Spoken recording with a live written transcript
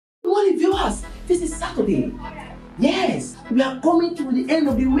This is Saturday. Yes, we are coming to the end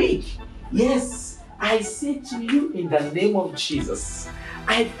of the week. Yes, I say to you in the name of Jesus,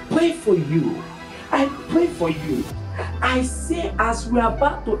 I pray for you. I pray for you. I say as we are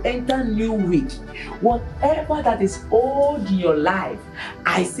about to enter new week, whatever that is old in your life,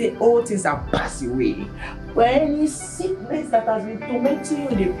 I say all things are passed away. For any sickness that has been tormenting you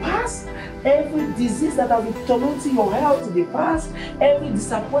in the past, every disease that has been tormenting your health in the past, every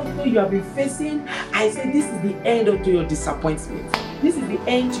disappointment you have been facing, I say this is the end of your disappointment. This is the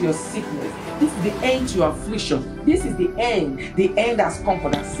end to your sickness. This is the end to your affliction. This is the end. The end has come for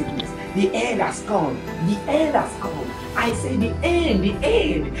that sickness. The end has come. The end has come. I say the end, the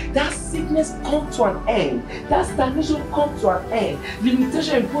end. That sickness come to an end. That stagnation come to an end.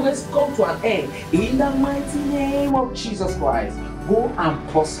 Limitation and progress come to an end. In the mighty name of Jesus Christ, go and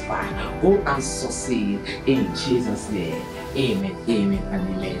prosper. Go and succeed. In Jesus' name. Amen, amen,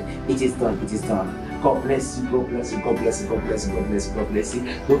 and amen. It is done, it is done. God bless you, God bless you, God bless you, God bless you, God bless you, God bless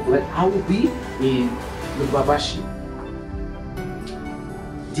you. I will be in Lubabashi,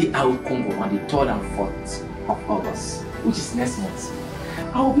 DR Congo on the 3rd and 4th of August, which is next month.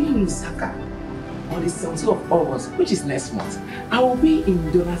 I will be in Lusaka on the 17th of August, which is next month. I will be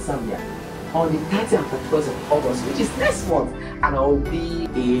in Dona Zambia on the 30th and 31st of August, which is next month. And I will be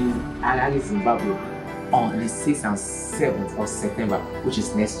in Harare, Zimbabwe on the 6th and 7th of September, which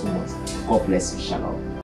is next 2 months. God bless you. Shalom.